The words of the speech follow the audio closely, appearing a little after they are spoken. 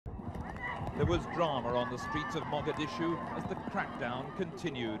There was drama on the streets of Mogadishu as the crackdown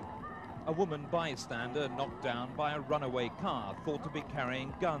continued. A woman bystander knocked down by a runaway car thought to be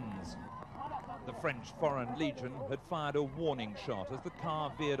carrying guns. The French Foreign Legion had fired a warning shot as the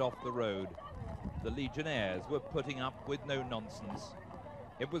car veered off the road. The Legionnaires were putting up with no nonsense.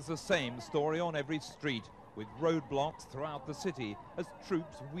 It was the same story on every street, with roadblocks throughout the city as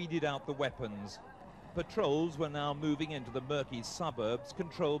troops weeded out the weapons. Patrols were now moving into the murky suburbs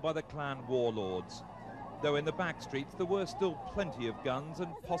controlled by the clan warlords, though in the back streets there were still plenty of guns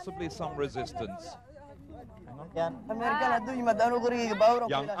and possibly some resistance. Young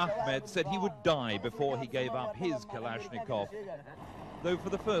Ahmed said he would die before he gave up his Kalashnikov. Though for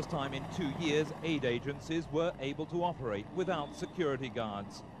the first time in 2 years, aid agencies were able to operate without security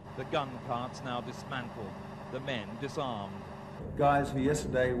guards. The gun carts now dismantled, the men disarmed. Guys who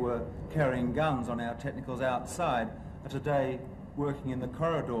yesterday were carrying guns on our technicals outside are today working in the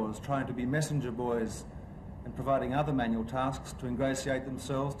corridors, trying to be messenger boys and providing other manual tasks to ingratiate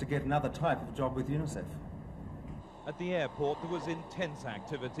themselves to get another type of job with UNICEF. At the airport, there was intense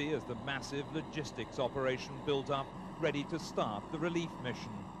activity as the massive logistics operation built up, ready to start the relief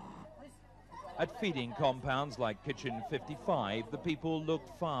mission. At feeding compounds like Kitchen 55, the people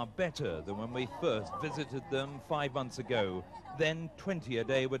looked far better than when we first visited them 5 months ago. Then 20 a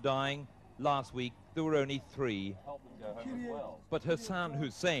day were dying. Last week, there were only 3. But Hassan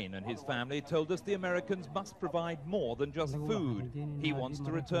Hussein and his family told us the Americans must provide more than just food. He wants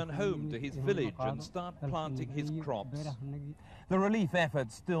to return home to his village and start planting his crops. The relief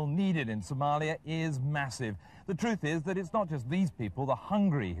effort still needed in Somalia is massive. The truth is that it's not just these people, the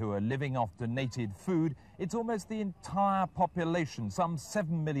hungry, who are living off donated food. It's almost the entire population, some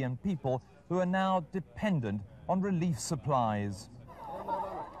 7 million people, who are now dependent on relief supplies.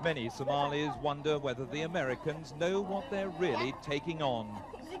 Many Somalis wonder whether the Americans know what they're really taking on.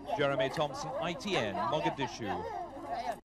 Jeremy Thompson, ITN, Mogadishu.